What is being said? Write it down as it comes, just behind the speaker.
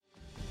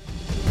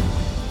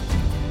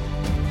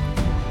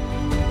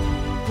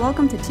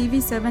Welcome to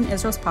TV7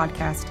 Israel's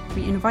podcast.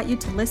 We invite you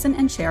to listen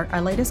and share our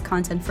latest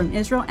content from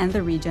Israel and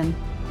the region.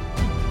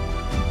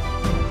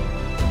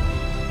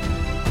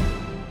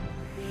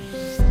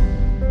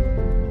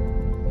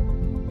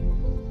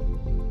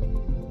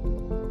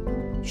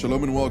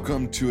 Shalom and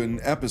welcome to an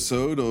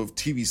episode of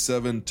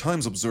TV7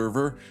 Times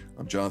Observer.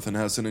 I'm Jonathan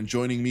Hassan, and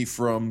joining me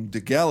from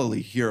the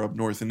Galilee here up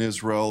north in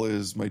Israel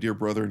is my dear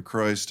brother in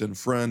Christ and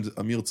friend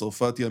Amir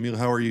Tzalfati. Amir,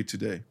 how are you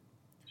today?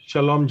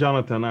 Shalom,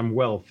 Jonathan. I'm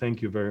well.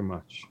 Thank you very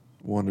much.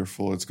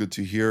 Wonderful. It's good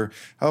to hear.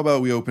 How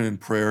about we open in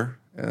prayer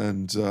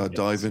and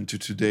dive into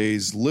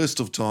today's list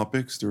of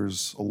topics?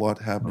 There's a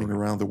lot happening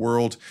around the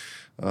world.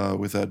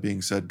 With that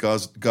being said,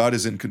 God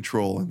is in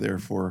control, and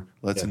therefore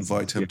let's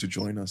invite him to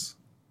join us.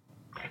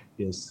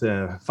 Yes,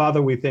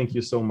 Father, we thank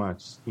you so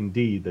much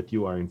indeed that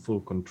you are in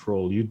full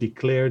control. You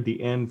declared the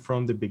end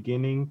from the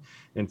beginning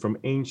and from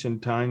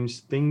ancient times,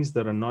 things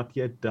that are not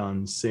yet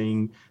done,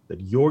 saying that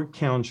your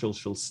counsel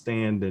shall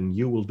stand and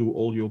you will do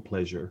all your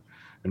pleasure.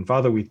 And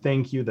Father, we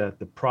thank you that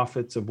the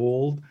prophets of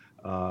old,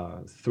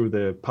 through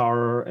the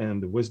power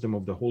and the wisdom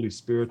of the Holy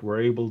Spirit, were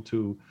able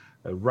to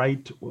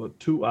write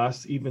to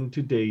us even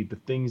today the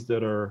things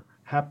that are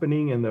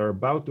happening and that are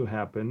about to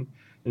happen.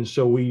 And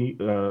so we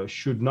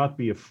should not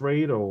be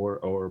afraid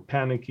or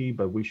panicky,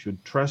 but we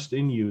should trust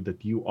in you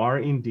that you are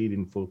indeed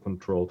in full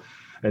control.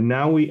 And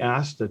now we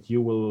ask that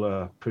you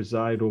will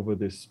preside over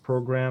this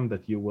program,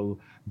 that you will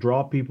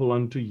draw people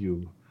unto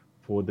you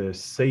for the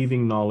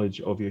saving knowledge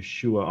of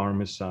Yeshua, our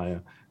Messiah,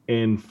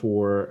 and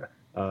for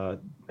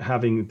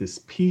having this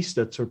peace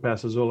that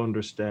surpasses all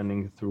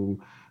understanding through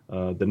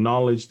the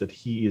knowledge that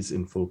he is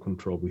in full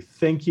control. We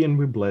thank you and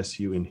we bless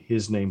you. In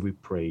his name we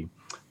pray.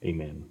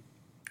 Amen.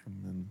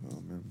 Amen.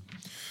 Amen.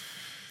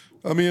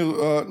 Amir,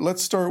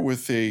 let's start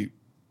with a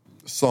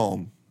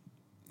psalm.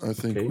 I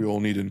think we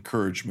all need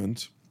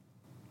encouragement.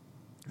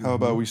 How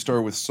about we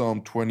start with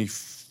Psalm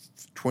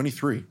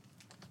 23?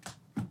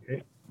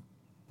 Okay.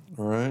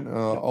 All right.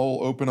 I'll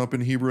open up in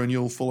Hebrew and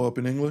you'll follow up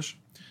in English?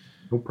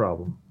 No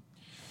problem.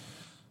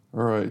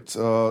 All right.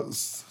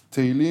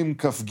 תהילים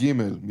כ"ג,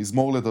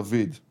 מזמור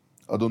לדוד.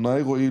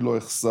 אדוני רואי לא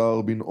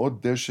אחסר,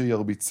 בנאות דשא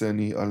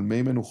ירביצני, על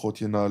מי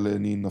מנוחות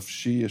ינעלני,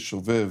 נפשי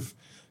ישובב.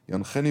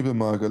 ינחני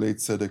במעגלי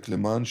צדק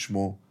למען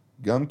שמו,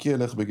 גם כי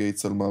אלך בגיא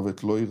צל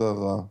מוות לא ירא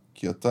רע,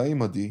 כי אתה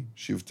עמדי,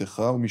 שבטך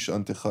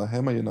ומשענתך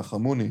המה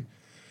ינחמוני.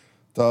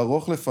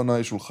 תערוך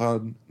לפני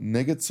שולחן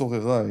נגד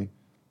צורריי,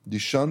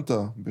 דישנת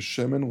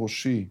בשמן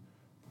ראשי,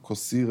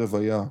 כוסי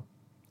רוויה.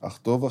 אך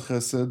טוב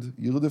החסד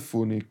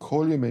ירדפוני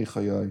כל ימי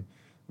חיי,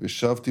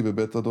 ושבתי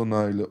בבית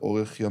אדוני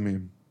לאורך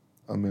ימים.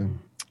 אמן.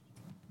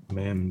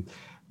 Amen.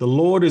 The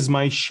Lord is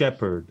my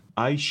shepherd,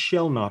 I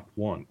shall not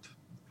want.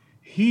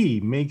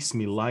 He makes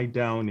me lie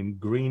down in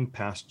green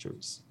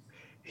pastures.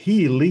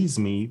 He leads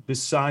me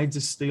beside the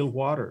still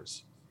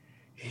waters.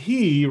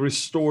 He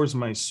restores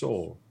my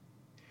soul.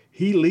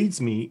 He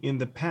leads me in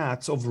the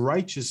paths of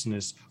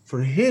righteousness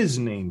for his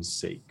name's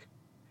sake.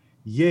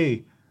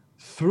 Yea,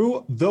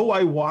 though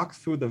I walk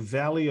through the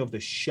valley of the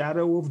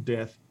shadow of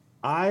death,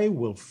 I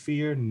will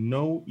fear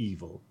no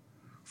evil,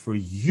 for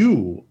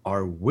you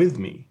are with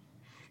me.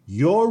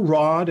 Your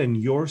rod and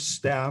your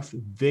staff,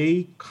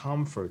 they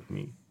comfort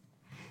me.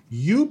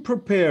 You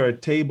prepare a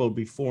table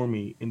before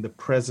me in the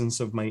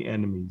presence of my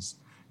enemies.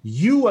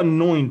 You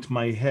anoint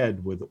my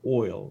head with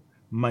oil.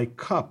 My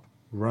cup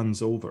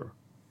runs over.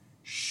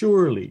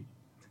 Surely,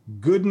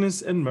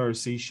 goodness and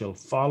mercy shall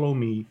follow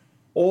me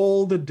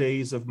all the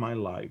days of my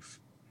life,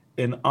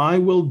 and I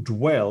will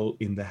dwell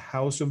in the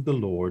house of the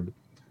Lord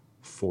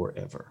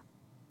forever.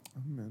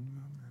 Amen.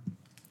 Amen.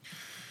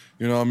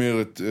 You know,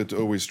 Amir, it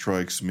always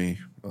strikes me.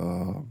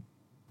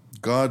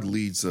 God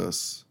leads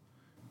us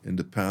in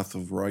the path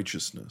of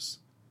righteousness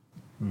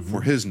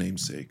for his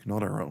name's sake,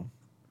 not our own.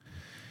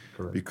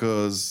 Correct.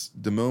 Because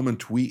the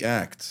moment we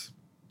act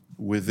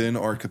within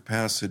our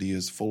capacity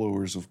as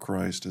followers of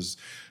Christ, as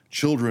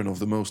children of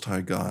the Most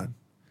High God,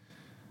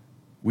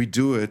 we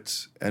do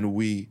it and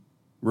we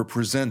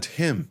represent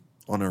him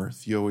on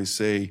earth. You always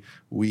say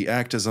we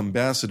act as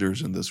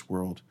ambassadors in this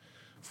world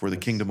for the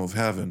kingdom of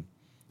heaven.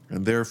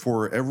 And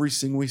therefore,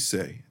 everything we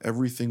say,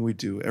 everything we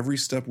do, every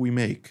step we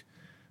make,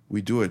 we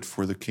do it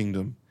for the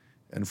kingdom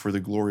and for the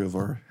glory of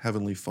our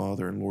Heavenly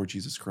Father and Lord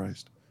Jesus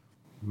Christ.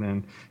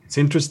 Man, it's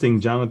interesting,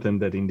 Jonathan,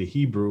 that in the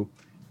Hebrew,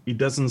 it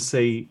doesn't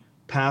say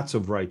paths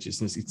of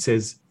righteousness. It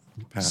says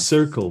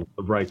circle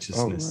of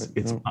righteousness.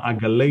 It's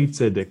ma'agalei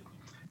tzedek.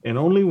 And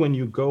only when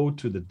you go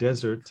to the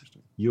desert,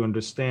 you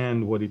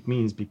understand what it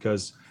means,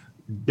 because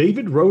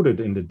David wrote it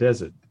in the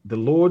desert. The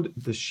Lord,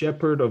 the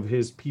shepherd of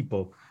his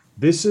people.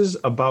 This is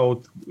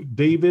about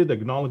David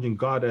acknowledging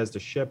God as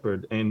the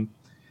shepherd. And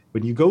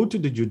when you go to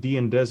the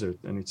Judean desert,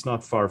 and it's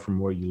not far from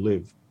where you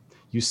live,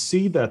 you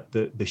see that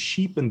the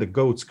sheep and the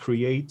goats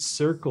create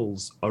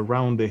circles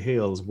around the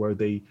hills where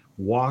they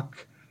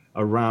walk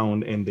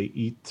around and they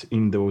eat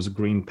in those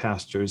green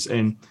pastures.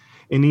 And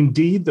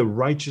indeed, the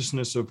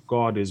righteousness of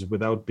God is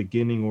without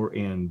beginning or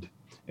end.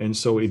 And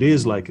so it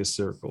is like a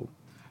circle.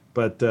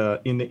 But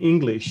in the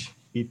English,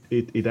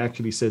 it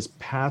actually says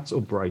paths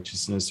of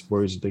righteousness,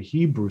 whereas the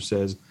Hebrew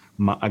says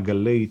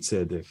ma'agalei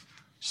tzedek,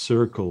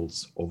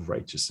 circles of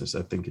righteousness.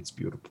 I think it's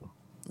beautiful.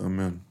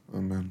 Amen.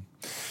 Amen.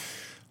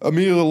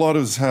 Amir, a lot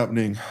is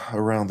happening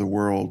around the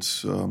world.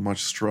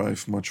 Much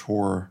strife, much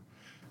horror.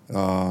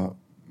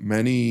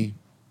 Many,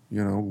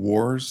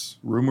 wars,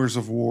 rumors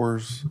of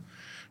wars.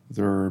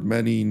 There are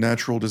many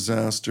natural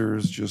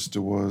disasters. Just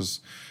there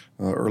was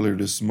earlier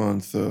this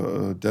month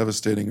a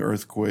devastating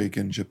earthquake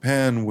in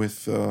Japan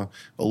with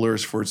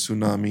alerts for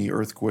tsunami,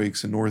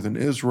 earthquakes in northern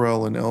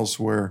Israel and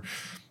elsewhere.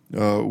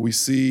 We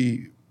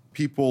see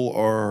people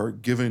are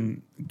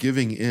giving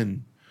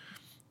in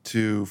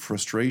to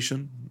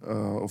frustration,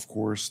 of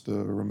course,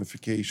 the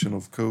ramification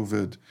of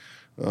COVID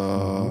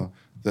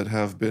that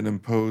have been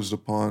imposed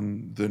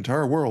upon the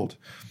entire world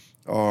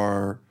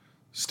are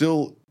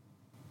still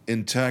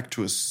intact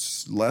to a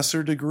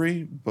lesser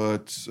degree,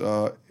 but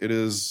it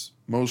is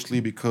mostly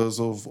because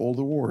of all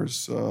the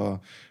wars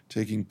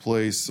taking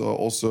place.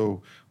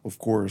 Also, of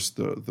course,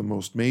 the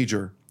most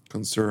major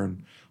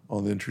concern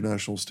on the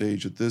international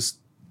stage at this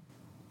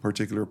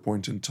particular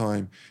point in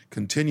time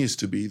continues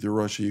to be the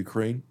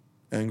Russia-Ukraine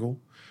angle,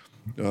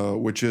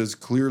 which is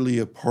clearly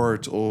a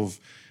part of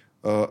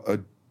a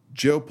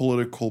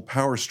geopolitical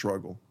power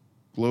struggle,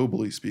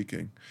 globally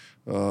speaking,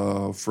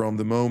 from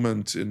the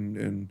moment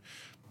in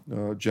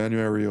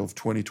January of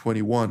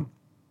 2021,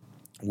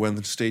 when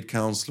the state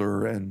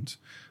counselor and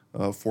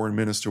foreign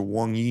minister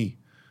Wang Yi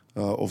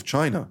of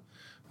China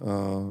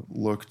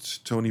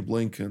looked Tony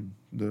Blinken,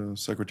 the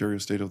Secretary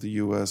of State of the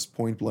U.S.,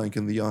 point blank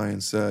in the eye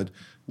and said,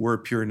 "We're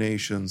peer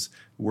nations,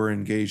 we're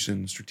engaged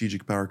in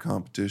strategic power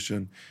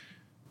competition."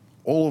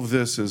 All of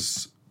this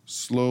is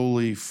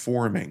slowly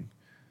forming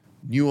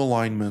new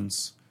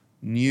alignments,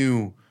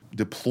 new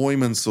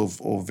deployments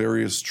of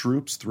various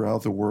troops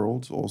throughout the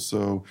world,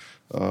 also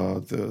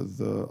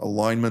the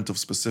alignment of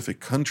specific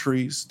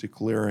countries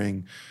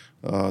declaring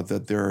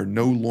that they're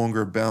no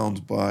longer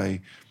bound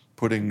by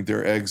putting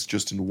their eggs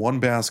just in one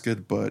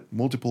basket, but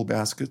multiple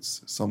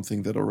baskets,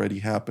 something that already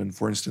happened,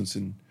 for instance,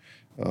 in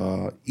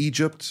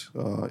Egypt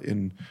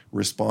in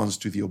response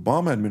to the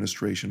Obama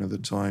administration at the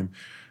time.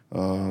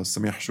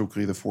 Sameh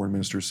Shoukry, the foreign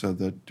minister, said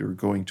that they're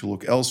going to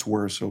look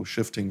elsewhere, so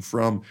shifting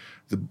from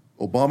the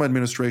Obama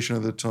administration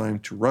at the time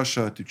to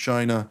Russia, to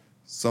China,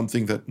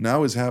 something that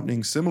now is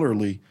happening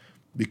similarly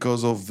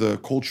because of the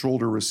cold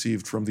shoulder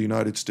received from the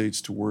United States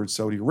towards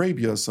Saudi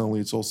Arabia. Suddenly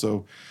it's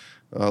also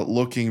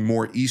looking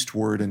more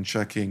eastward and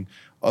checking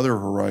other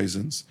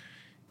horizons.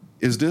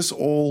 Is this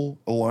all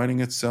aligning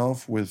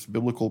itself with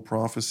biblical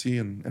prophecy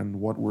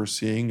and what we're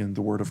seeing in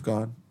the Word of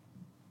God?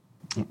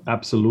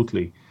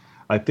 Absolutely.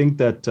 I think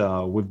that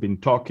we've been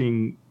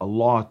talking a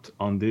lot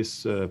on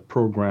this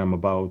program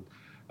about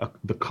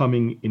the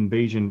coming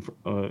invasion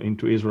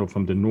into Israel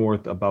from the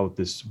north, about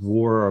this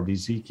war of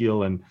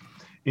Ezekiel. And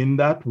in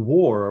that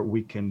war,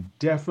 we can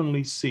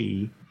definitely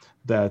see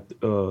that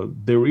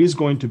there is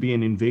going to be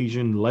an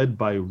invasion led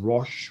by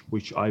Rosh,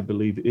 which I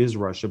believe is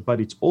Russia.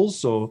 But it's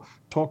also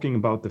talking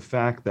about the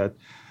fact that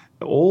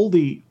all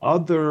the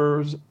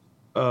others,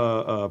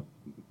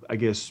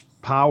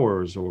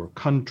 powers or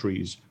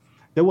countries,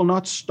 they will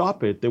not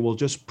stop it. They will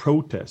just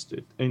protest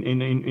it.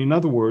 In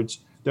other words,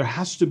 there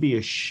has to be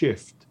a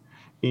shift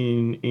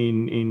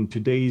in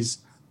today's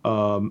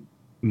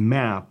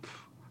map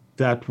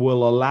that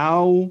will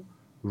allow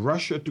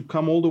Russia to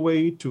come all the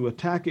way to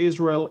attack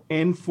Israel,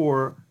 and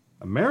for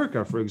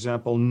America, for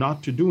example,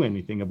 not to do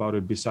anything about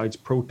it besides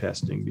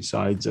protesting,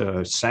 besides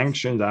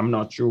sanctions. I'm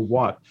not sure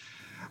what.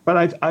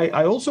 But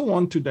I also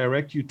want to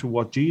direct you to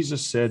what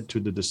Jesus said to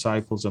the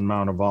disciples on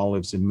Mount of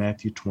Olives in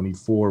Matthew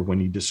 24, when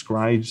he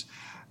describes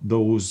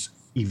those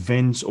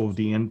events of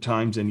the end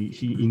times. And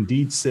he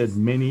indeed said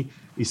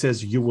he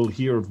says, you will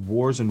hear of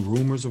wars and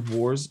rumors of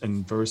wars,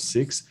 in verse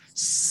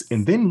 6.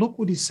 And then look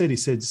what he said. He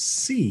said,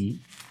 see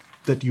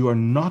that you are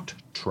not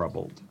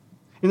troubled.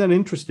 Isn't that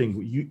interesting?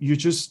 You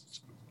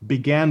just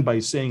began by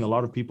saying a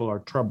lot of people are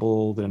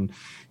troubled and,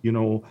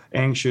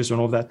 anxious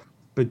and all that.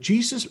 But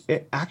Jesus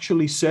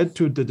actually said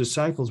to the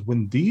disciples,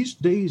 when these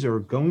days are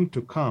going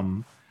to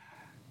come,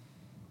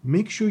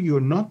 make sure you're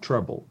not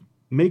troubled.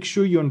 Make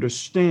sure you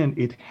understand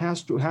it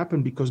has to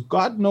happen, because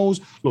God knows.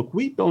 Look,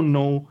 we don't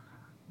know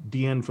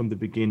the end from the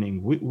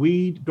beginning.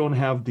 We don't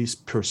have this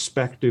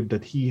perspective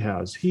that he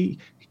has.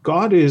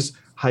 God is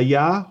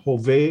Haya,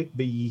 Hove,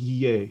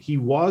 Ve'yihye. He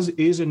was,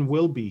 is, and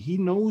will be. He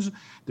knows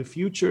the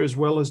future as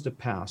well as the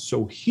past.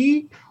 So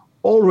he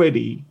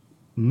already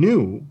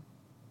knew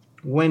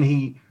when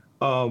he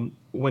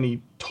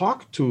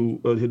talked to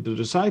the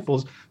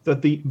disciples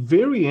that the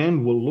very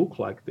end will look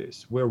like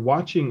this. We're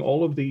watching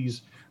all of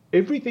these,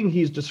 everything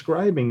he's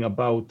describing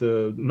about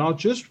not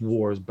just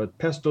wars, but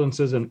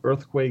pestilences and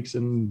earthquakes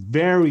and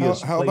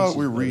various How about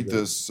we read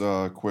this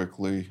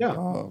quickly? Yeah,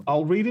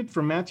 I'll read it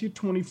from Matthew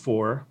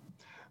 24.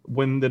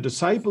 When the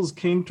disciples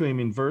came to him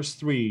in verse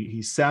 3,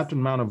 he sat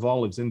on Mount of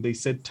Olives, and they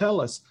said,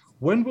 tell us,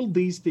 when will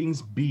these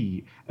things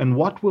be? And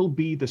what will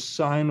be the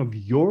sign of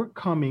your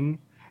coming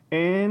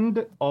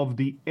and of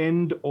the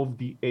end of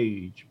the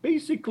age?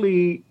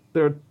 Basically,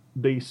 they're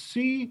they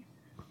see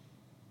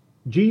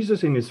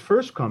Jesus in his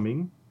first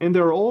coming, and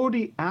they're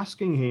already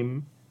asking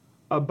him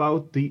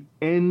about the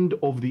end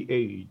of the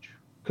age,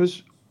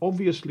 because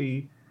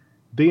obviously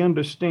they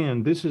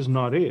understand this is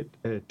not it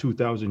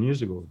 2,000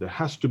 years ago. There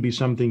has to be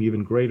something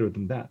even greater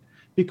than that,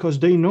 because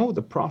they know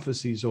the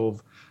prophecies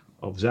of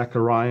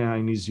Zechariah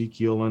and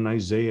Ezekiel and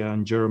Isaiah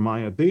and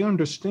Jeremiah. They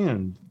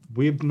understand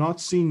we have not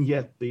seen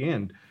yet the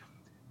end.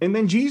 And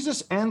then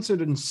Jesus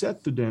answered and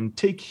said to them,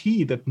 take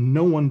heed that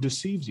no one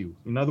deceives you.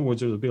 In other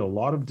words, there'll be a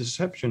lot of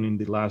deception in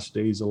the last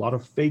days, a lot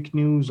of fake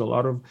news, a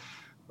lot of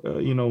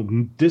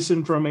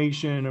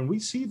disinformation. And we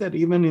see that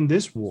even in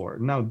this war.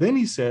 Now, then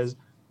he says,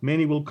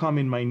 many will come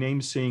in my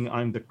name saying,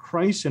 I'm the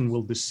Christ, and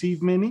will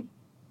deceive many.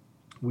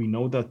 We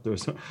know that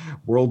there's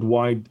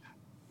worldwide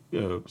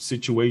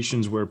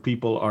situations where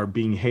people are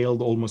being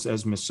hailed almost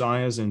as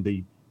messiahs, and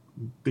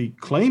they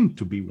claim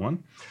to be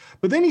one.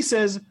 But then he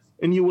says,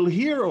 and you will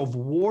hear of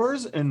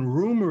wars and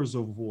rumors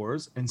of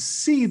wars, and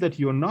see that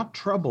you're not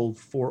troubled,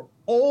 for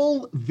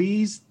all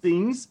these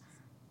things,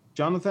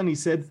 Jonathan, he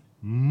said,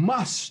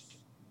 must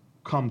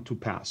come to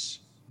pass.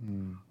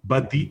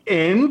 But the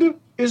end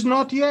is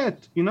not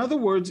yet. In other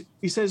words,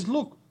 he says,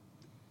 look,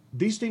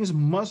 these things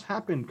must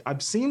happen.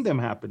 I've seen them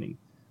happening.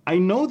 I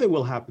know they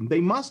will happen.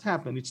 They must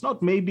happen. It's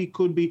not maybe,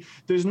 could be.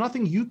 There's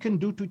nothing you can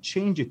do to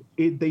change it.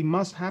 They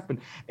must happen.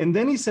 And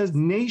then he says,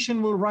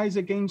 nation will rise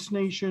against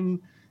nation,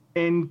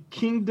 and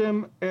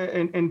kingdom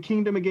and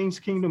kingdom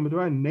against kingdom.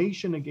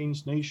 Nation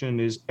against nation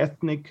is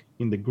ethnic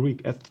in the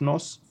Greek,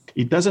 ethnos.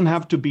 It doesn't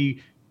have to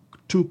be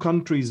two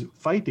countries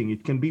fighting.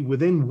 It can be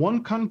within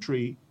one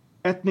country,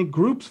 ethnic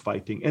groups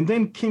fighting. And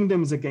then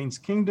kingdoms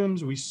against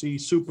kingdoms. We see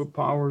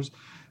superpowers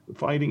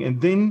fighting.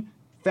 And then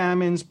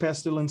famines,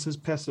 pestilences.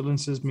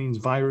 Pestilences means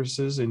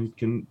viruses, and it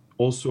can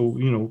also,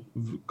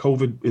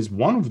 COVID is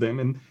one of them,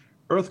 and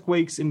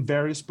earthquakes in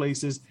various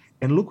places.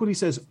 And look what he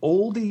says,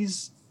 all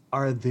these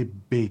are the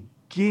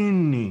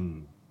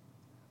beginning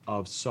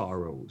of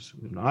sorrows.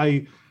 And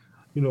I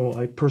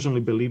personally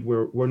believe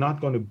we're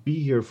not going to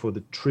be here for the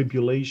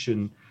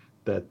tribulation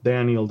that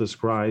Daniel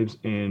describes,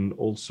 and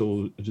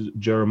also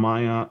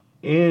Jeremiah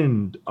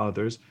and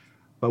others,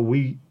 but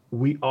we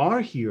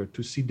are here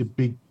to see the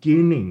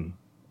beginning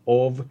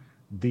of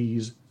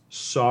these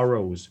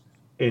sorrows.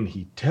 And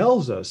he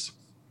tells us,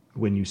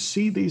 when you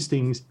see these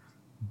things,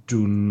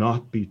 do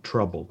not be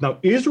troubled. Now,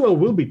 Israel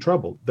will be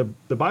troubled.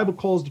 The Bible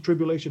calls the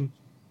tribulation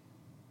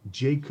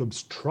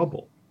Jacob's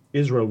trouble.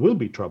 Israel will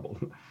be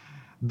troubled.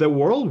 The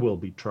world will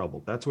be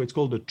troubled. That's why it's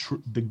called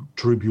the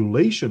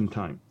tribulation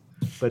time.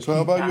 But so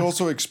how about you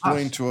also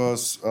explain to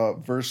us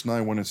verse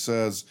 9 when it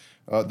says,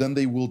 then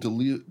they will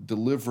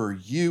deliver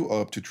you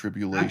up to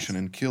tribulation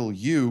and kill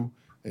you,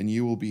 and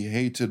you will be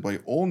hated by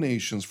all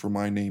nations for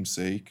my name's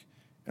sake.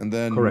 And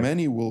then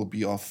many will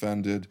be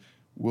offended,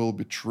 will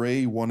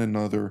betray one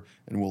another,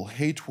 and will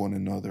hate one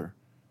another.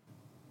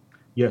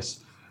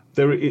 Yes,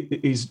 there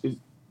is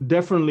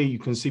definitely, you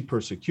can see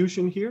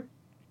persecution here.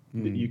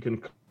 You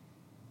can,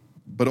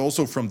 but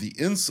also from the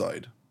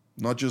inside,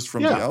 not just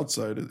from the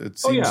outside. It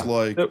seems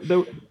like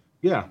the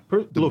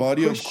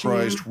body of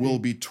Christ will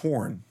be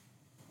torn.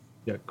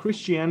 Yeah,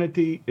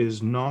 Christianity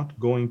is not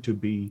going to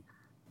be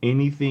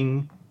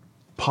anything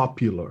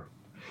popular.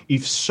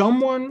 If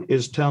someone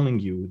is telling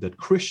you that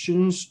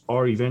Christians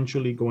are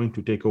eventually going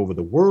to take over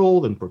the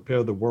world and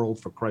prepare the world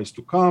for Christ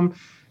to come,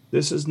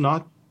 this is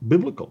not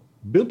biblical.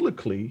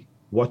 Biblically,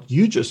 what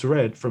you just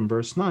read from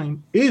verse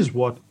 9 is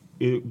what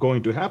is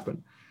going to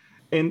happen.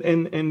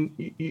 And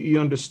you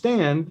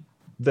understand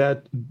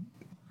that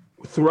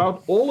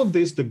throughout all of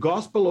this, the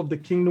gospel of the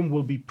kingdom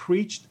will be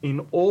preached in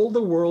all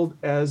the world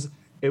as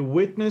a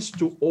witness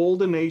to all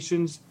the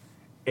nations,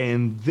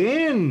 and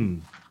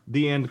then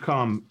the end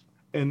come.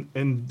 And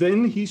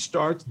then he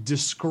starts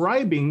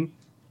describing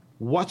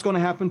what's going to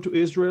happen to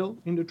Israel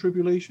in the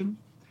tribulation.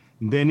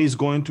 And then he's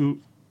going to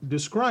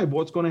describe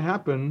what's going to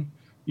happen,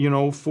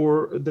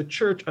 for the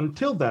church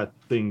until that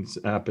things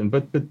happen.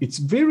 But it's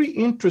very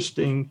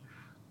interesting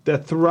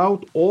that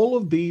throughout all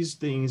of these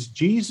things,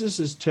 Jesus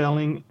is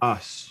telling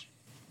us,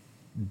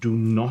 do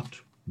not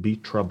be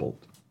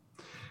troubled.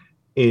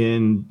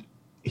 And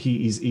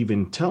he is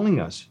even telling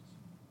us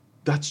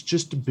that's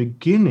just the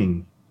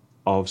beginning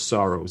of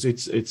sorrows.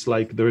 It's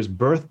like there's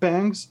birth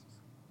pangs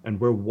and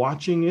we're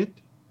watching it,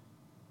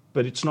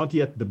 but it's not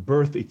yet the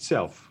birth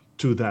itself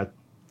to that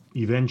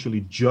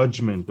eventually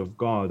judgment of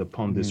God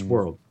upon this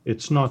world.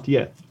 It's not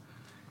yet.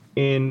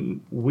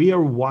 And we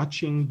are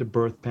watching the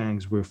birth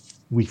pangs where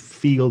we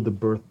feel the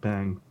birth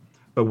pang.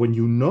 But when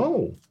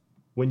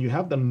you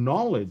have the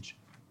knowledge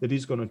that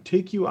he's going to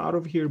take you out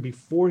of here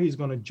before he's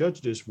going to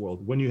judge this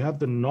world, when you have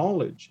the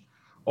knowledge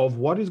of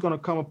what is going to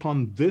come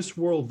upon this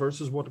world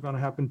versus what's going to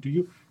happen to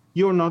you,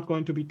 you're not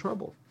going to be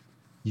troubled.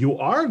 You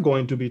are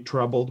going to be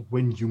troubled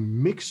when you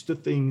mix the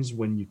things,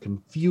 when you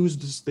confuse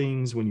these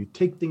things, when you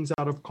take things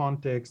out of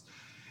context.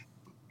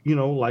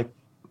 Like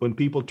when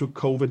people took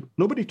COVID,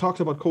 nobody talks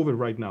about COVID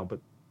right now, but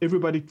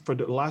everybody for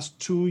the last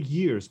 2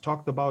 years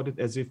talked about it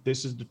as if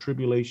this is the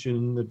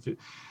tribulation.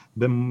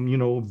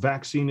 the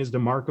vaccine is the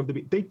mark of the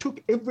beast. They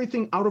took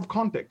everything out of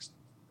context,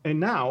 and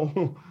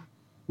now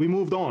we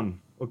moved on.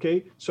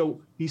 Okay,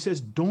 so he says,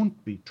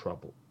 don't be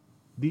troubled.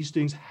 These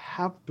things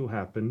have to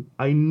happen.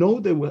 I know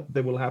they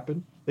will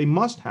happen. They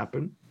must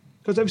happen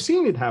because I've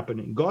seen it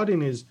happening. God in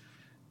his,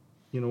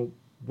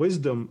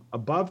 wisdom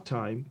above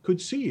time could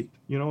see it.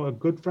 A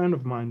good friend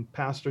of mine,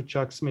 Pastor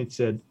Chuck Smith,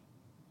 said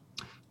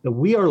that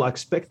we are like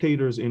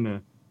spectators in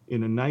a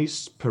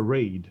nice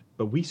parade,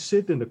 but we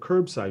sit in the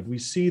curbside. We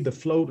see the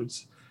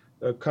floats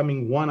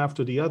coming one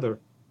after the other,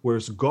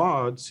 whereas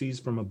God sees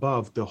from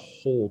above the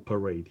whole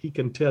parade. He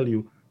can tell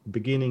you the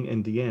beginning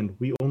and the end.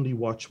 We only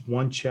watch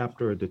one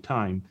chapter at a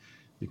time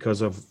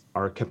because of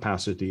our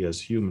capacity as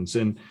humans.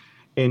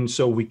 And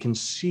so we can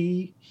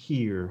see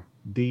here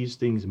these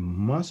things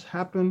must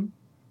happen,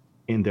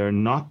 and they're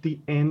not the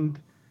end.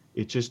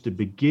 It's just the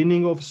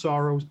beginning of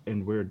sorrows,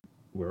 and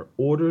we're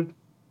ordered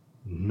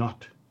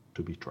not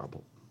to be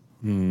troubled.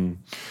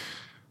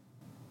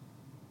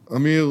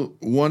 Amir,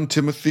 1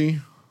 Timothy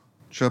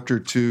chapter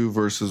 2,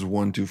 verses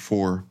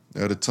 1-4.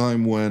 At a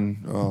time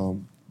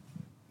when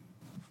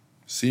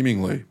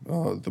seemingly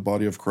the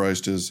body of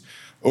Christ is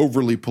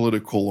overly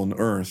political on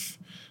earth,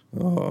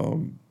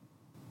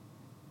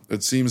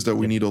 it seems that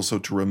we need also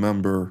to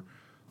remember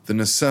the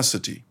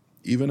necessity.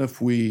 Even if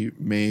we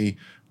may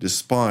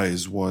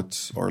despise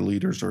what our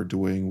leaders are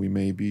doing, we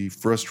may be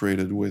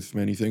frustrated with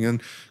many things,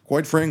 and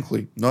quite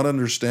frankly, not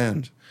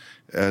understand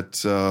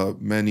at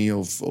many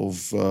of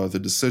the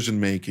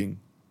decision-making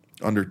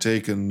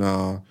undertaken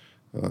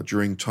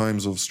during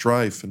times of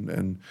strife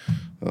and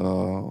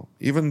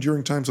even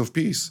during times of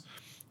peace.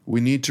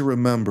 We need to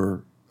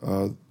remember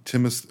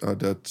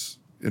that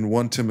in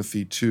 1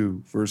 Timothy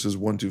 2, verses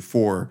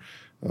 1-4,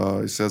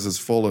 it says as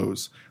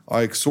follows,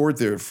 I exhort,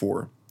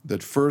 therefore,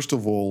 that first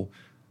of all,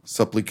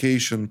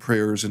 supplication,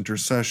 prayers,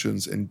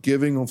 intercessions, and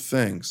giving of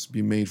thanks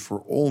be made for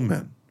all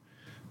men,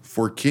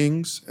 for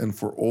kings and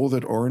for all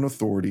that are in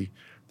authority,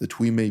 that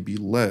we may be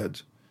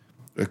lead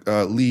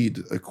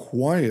a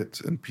quiet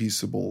and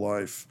peaceable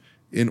life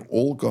in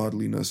all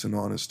godliness and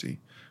honesty.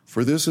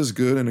 For this is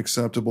good and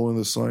acceptable in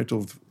the sight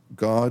of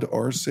God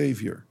our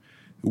Savior,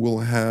 who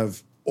will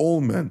have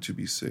all men to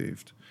be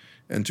saved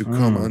and to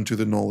come unto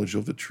the knowledge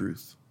of the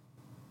truth.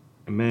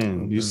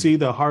 Amen. You see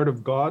the heart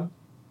of God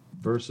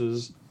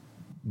versus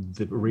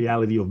the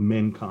reality of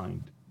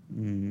mankind.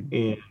 And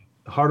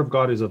the heart of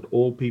God is that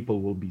all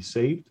people will be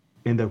saved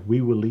and that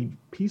we will live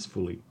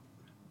peacefully.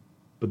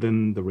 But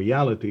then the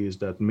reality is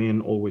that men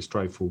always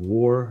strive for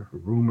war,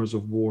 rumors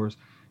of wars,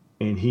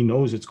 and he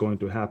knows it's going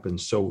to happen.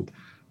 So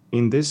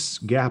in this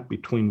gap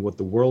between what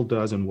the world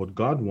does and what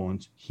God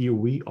wants, here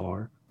we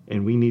are,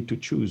 and we need to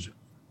choose.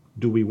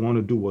 Do we want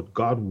to do what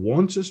God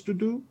wants us to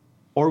do,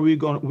 or we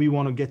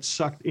want to get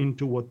sucked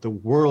into what the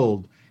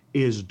world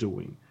is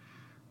doing?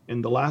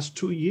 In the last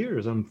 2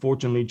 years,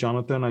 unfortunately,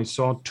 Jonathan, I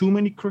saw too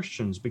many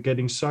Christians be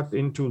getting sucked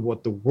into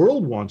what the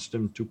world wants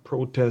them to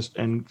protest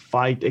and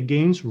fight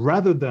against,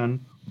 rather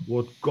than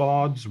what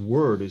God's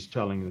word is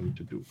telling them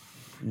to do.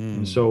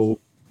 And so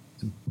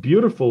it's a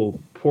beautiful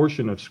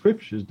portion of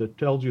scriptures that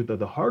tells you that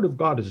the heart of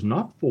God is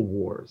not for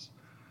wars.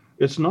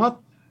 It's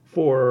not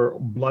for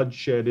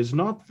bloodshed. It's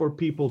not for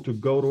people to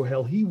go to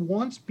hell. He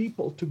wants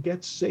people to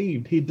get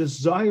saved. He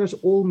desires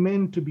all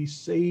men to be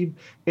saved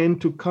and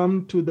to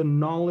come to the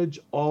knowledge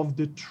of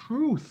the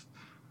truth.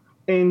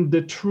 And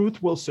the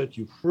truth will set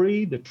you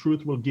free. The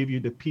truth will give you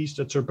the peace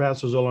that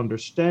surpasses all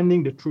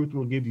understanding. The truth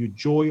will give you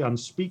joy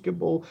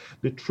unspeakable.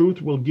 The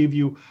truth will give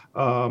you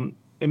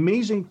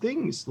amazing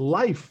things,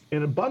 life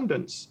and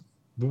abundance.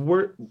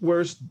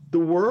 Whereas the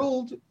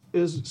world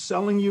is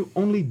selling you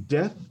only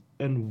death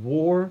and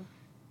war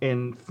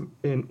and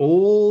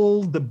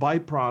all the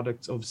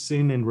byproducts of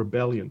sin and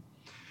rebellion.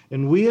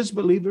 And we as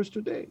believers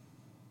today,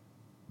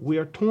 we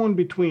are torn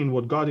between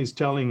what God is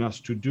telling us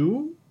to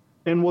do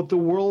and what the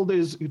world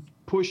is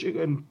pushing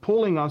and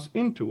pulling us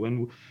into.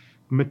 And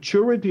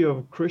maturity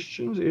of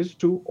Christians is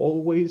to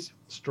always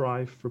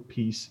strive for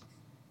peace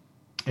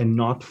and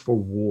not for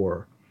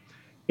war.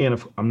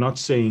 And I'm not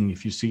saying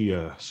if you see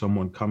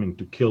someone coming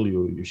to kill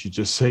you, you should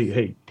just say,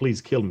 hey,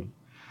 please kill me.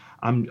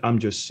 I'm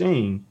just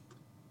saying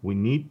we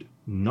need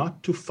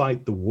not to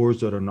fight the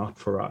wars that are not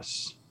for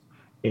us.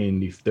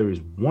 And if there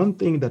is one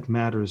thing that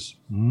matters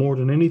more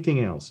than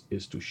anything else,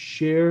 is to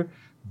share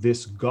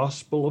this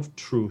gospel of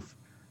truth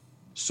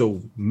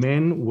so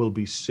men will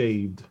be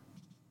saved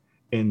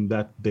and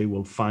that they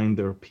will find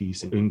their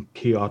peace in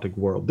chaotic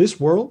world. This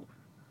world,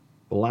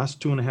 the last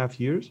 2.5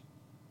 years,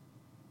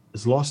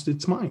 has lost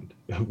its mind.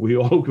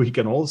 We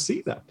can all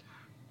see that.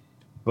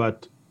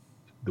 But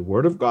the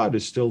word of God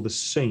is still the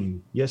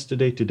same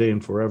yesterday, today,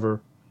 and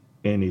forever.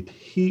 And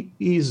he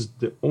is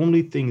the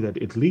only thing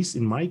that, at least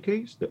in my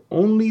case, the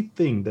only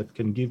thing that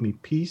can give me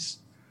peace,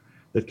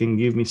 that can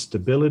give me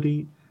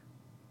stability,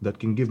 that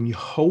can give me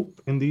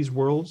hope in these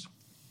worlds,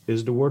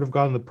 is the word of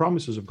God and the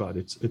promises of God.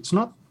 It's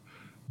not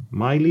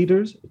my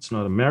leaders, it's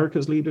not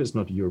America's leaders, it's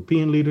not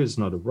European leaders, it's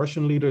not the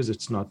Russian leaders,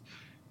 it's not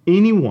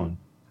anyone.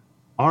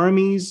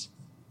 Armies,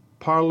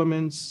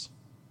 parliaments,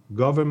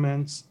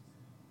 governments,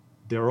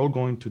 they're all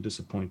going to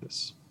disappoint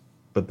us.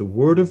 But the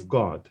word of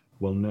God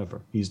will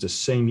never. He's the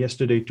same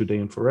yesterday, today,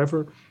 and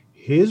forever.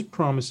 His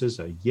promises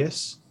are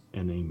yes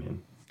and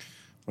amen.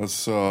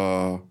 Let's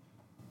not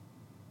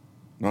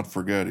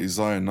forget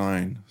Isaiah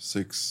 9,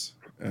 6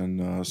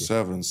 and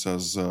 7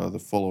 says the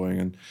following,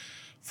 and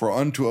for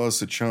unto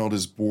us a child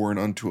is born,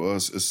 unto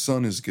us a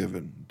son is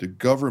given. The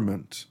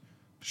government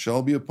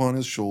shall be upon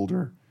his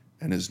shoulder,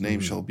 and his name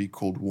shall be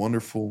called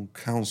Wonderful,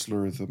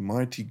 Counselor, the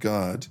Mighty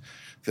God,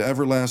 the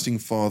Everlasting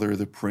Father,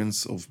 the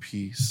Prince of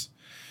Peace.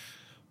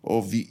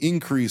 Of the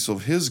increase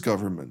of his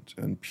government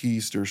and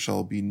peace there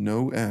shall be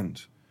no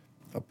end,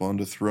 upon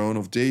the throne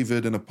of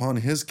David and upon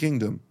his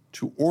kingdom,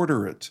 to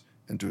order it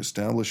and to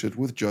establish it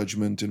with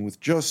judgment and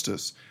with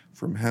justice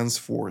from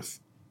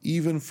henceforth,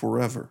 even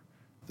forever.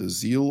 The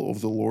zeal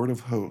of the Lord of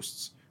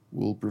hosts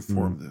will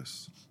perform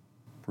this.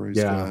 Praise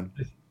God.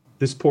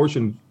 This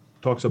portion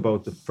talks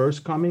about the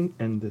first coming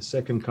and the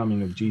second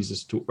coming of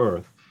Jesus to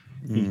earth.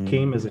 He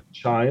came as a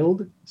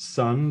child,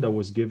 son that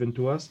was given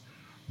to us.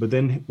 But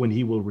then when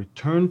he will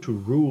return to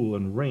rule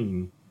and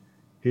reign,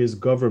 his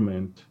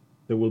government,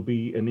 there will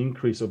be an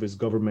increase of his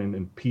government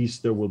and peace.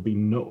 There will be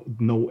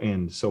no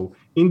end. So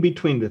in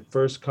between the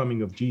first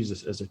coming of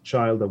Jesus as a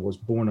child that was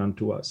born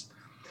unto us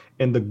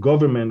and the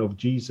government of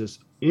Jesus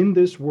in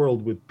this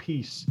world with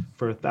peace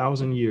for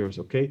 1,000 years,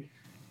 okay?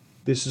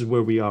 This is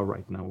where we are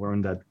right now. We're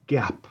in that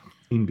gap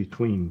in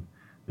between.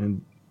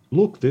 And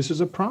look, this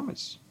is a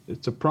promise.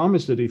 It's a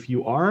promise that if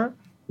you are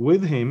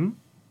with him,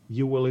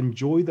 you will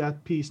enjoy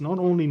that peace, not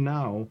only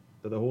now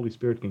that the Holy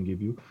Spirit can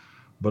give you,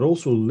 but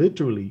also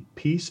literally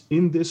peace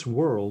in this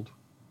world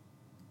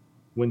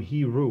when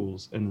he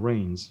rules and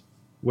reigns.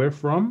 Where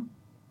from?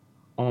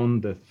 On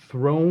the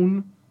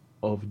throne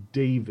of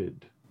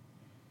David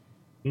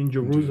in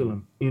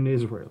Jerusalem, in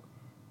Israel,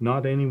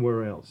 not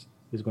anywhere else.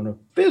 He's going to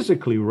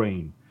physically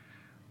reign.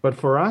 But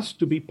for us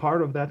to be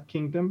part of that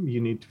kingdom, you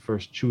need to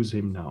first choose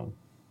him now.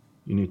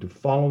 You need to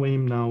follow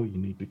him now. You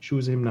need to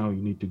choose him now.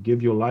 You need to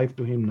give your life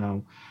to him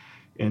now.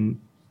 And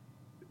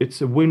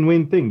it's a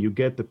win-win thing. You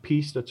get the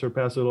peace that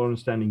surpasses all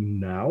understanding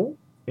now,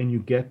 and you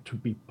get to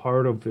be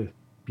part of the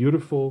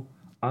beautiful,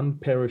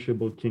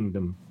 unperishable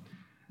kingdom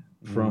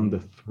from the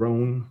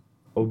throne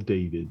of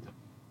David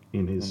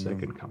in his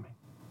second coming.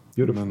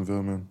 Beautiful.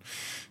 Amen.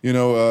 You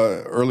know,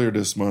 earlier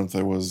this month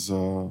I was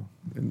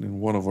in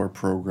one of our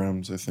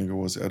programs, I think it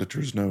was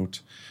Editor's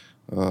Note.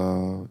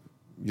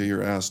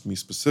 Yair asked me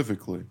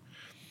specifically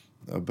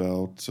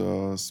about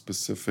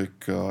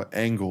specific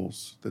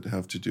angles that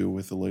have to do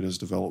with the latest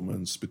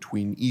developments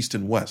between East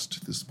and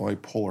West, this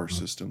bipolar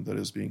system that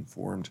is being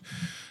formed,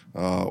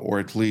 or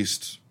at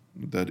least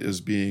that is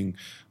being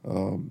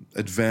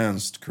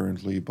advanced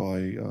currently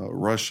by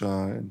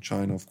Russia and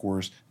China, of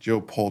course.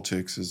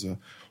 Geopolitics is a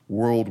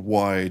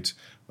worldwide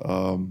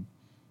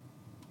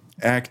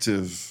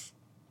active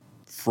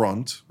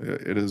front.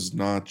 It is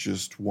not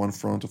just one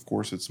front, of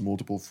course, it's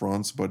multiple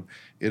fronts, but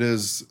it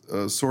is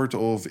sort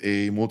of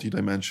a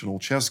multidimensional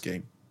chess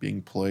game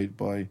being played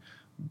by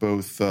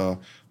both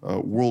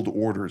world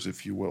orders,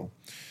 if you will.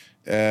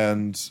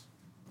 And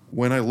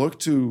when I look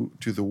to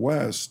the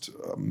West,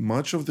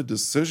 much of the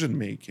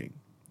decision-making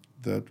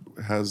that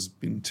has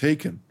been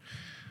taken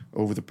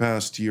over the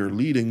past year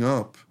leading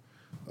up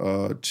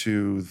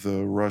to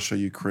the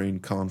Russia-Ukraine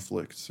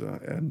conflict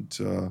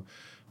and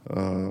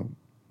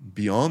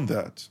beyond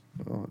that,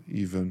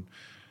 even,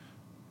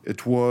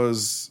 it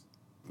was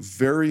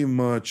very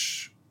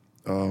much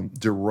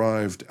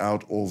derived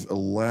out of a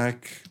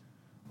lack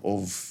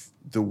of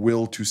the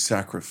will to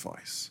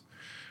sacrifice,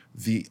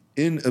 the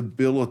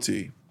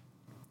inability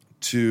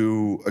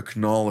to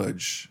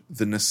acknowledge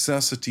the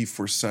necessity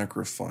for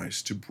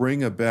sacrifice to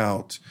bring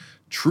about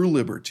true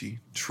liberty,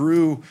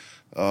 the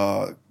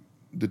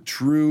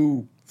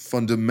true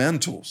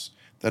fundamentals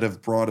that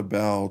have brought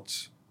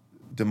about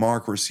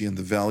democracy and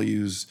the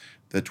values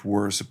that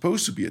were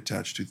supposed to be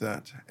attached to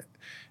that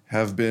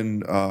have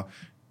been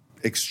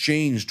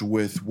exchanged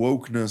with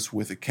wokeness,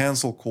 with a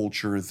cancel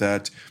culture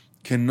that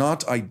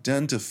cannot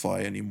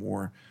identify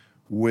anymore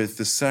with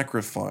the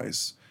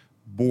sacrifice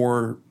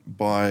bore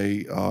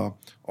by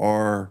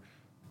our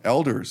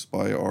elders,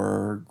 by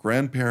our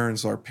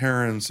grandparents, our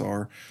parents,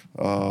 our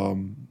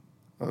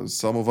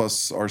some of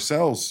us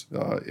ourselves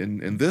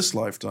in this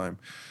lifetime.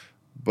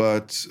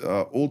 But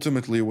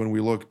ultimately, when we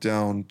look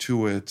down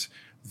to it,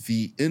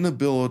 the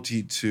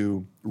inability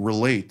to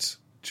relate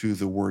to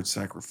the word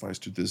sacrifice,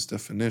 to this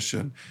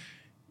definition,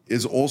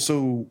 is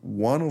also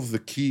one of the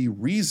key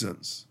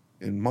reasons,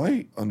 in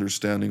my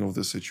understanding of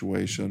the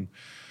situation,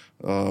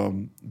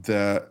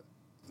 that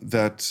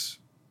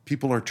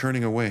people are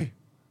turning away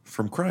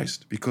from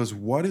Christ. Because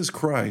what is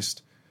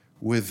Christ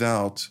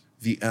without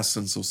the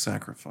essence of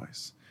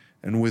sacrifice?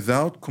 And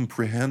without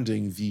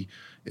comprehending the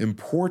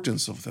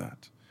importance of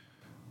that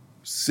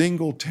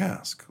single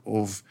task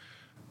of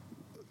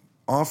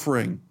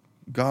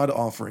God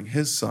offering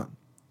his Son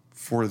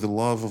for the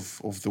love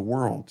of the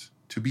world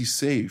to be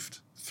saved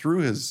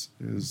through his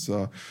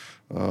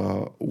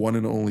one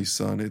and only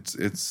Son.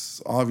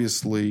 It's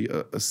obviously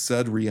a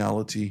sad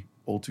reality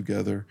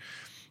altogether.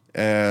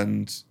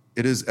 And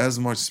it is as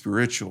much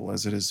spiritual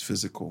as it is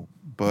physical,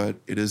 but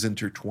it is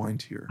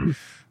intertwined here.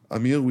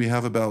 Amir, we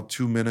have about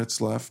 2 minutes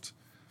left.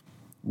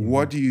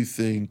 What do you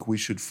think we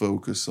should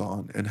focus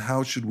on, and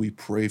how should we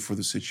pray for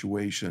the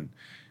situation,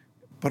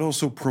 but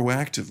also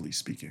proactively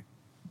speaking?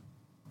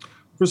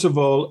 First of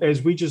all,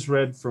 as we just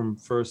read from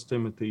 1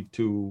 Timothy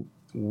 2,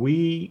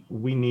 we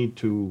need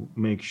to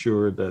make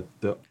sure that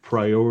the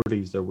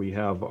priorities that we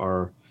have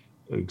are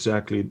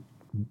exactly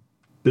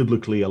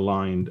biblically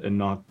aligned and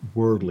not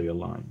worldly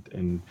aligned.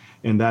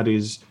 And that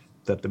is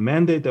that the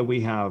mandate that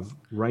we have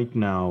right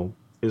now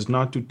is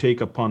not to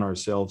take upon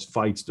ourselves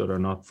fights that are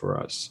not for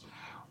us.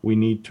 We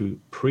need to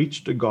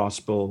preach the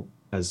gospel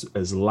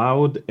as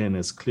loud and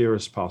as clear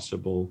as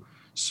possible,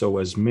 so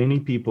as many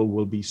people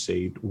will be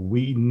saved.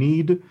 We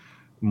need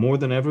more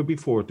than ever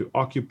before to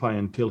occupy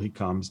until he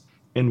comes.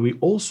 And we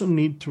also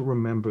need to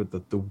remember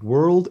that the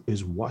world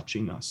is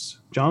watching us.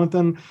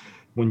 Jonathan,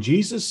 when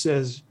Jesus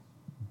says,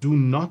 do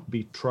not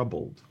be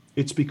troubled,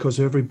 it's because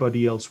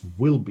everybody else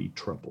will be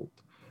troubled.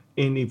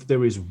 And if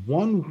there is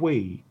one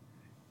way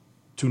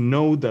to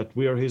know that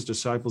we are his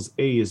disciples,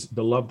 A, is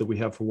the love that we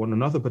have for one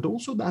another, but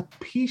also that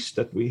peace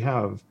that we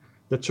have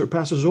that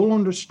surpasses all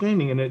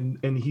understanding.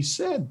 And he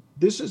said,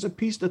 this is a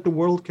peace that the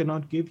world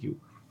cannot give you.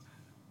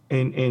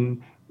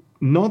 And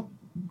not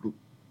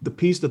the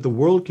peace that the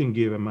world can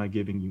give am I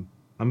giving you.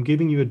 I'm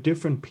giving you a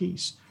different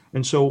peace.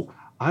 And so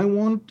I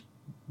want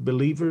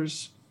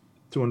believers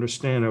to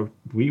understand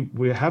we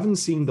haven't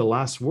seen the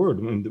last word.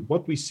 I mean,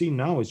 what we see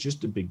now is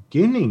just the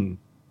beginning,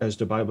 as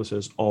the Bible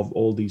says, of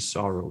all these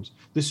sorrows.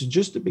 This is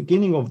just the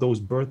beginning of those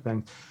birth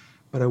pangs.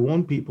 But I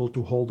want people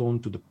to hold on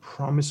to the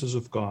promises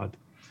of God.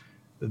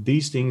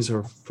 These things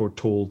are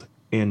foretold,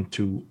 and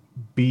to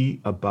be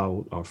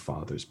about our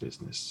Father's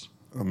business.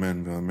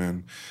 Amen.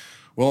 Amen.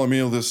 Well,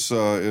 Emil, this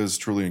is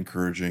truly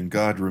encouraging.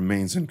 God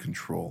remains in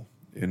control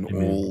in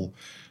Amen. all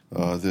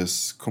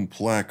this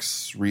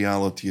complex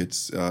reality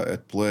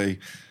at play.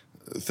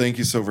 Thank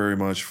you so very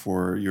much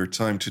for your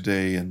time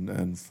today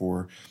and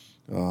for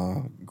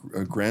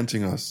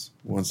granting us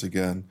once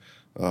again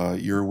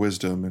your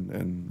wisdom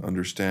and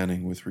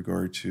understanding with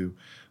regard to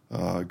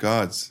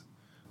God's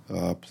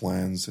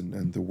plans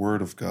and the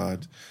Word of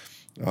God.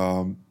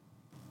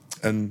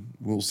 And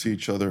we'll see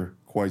each other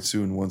quite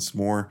soon once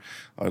more.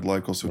 I'd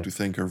like also to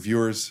thank our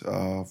viewers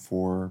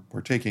for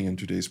partaking in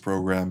today's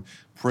program.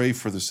 Pray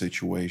for the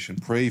situation.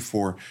 Pray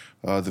for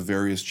the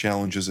various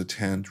challenges at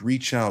hand.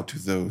 Reach out to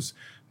those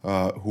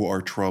who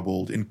are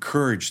troubled.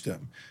 Encourage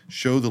them.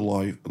 Show the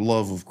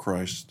love of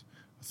Christ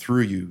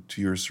through you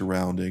to your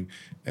surrounding.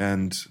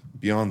 And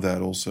beyond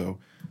that also,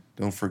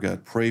 don't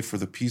forget, pray for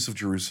the peace of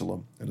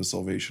Jerusalem and the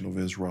salvation of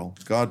Israel.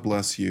 God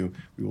bless you.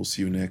 We will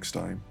see you next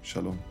time.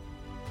 Shalom.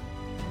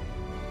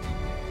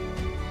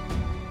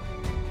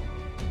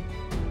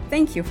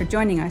 Thank you for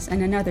joining us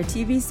in another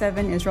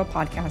TV7 Israel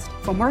podcast.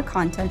 For more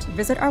content,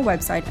 visit our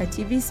website at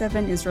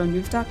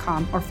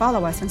tv7israelnews.com or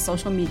follow us on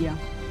social media.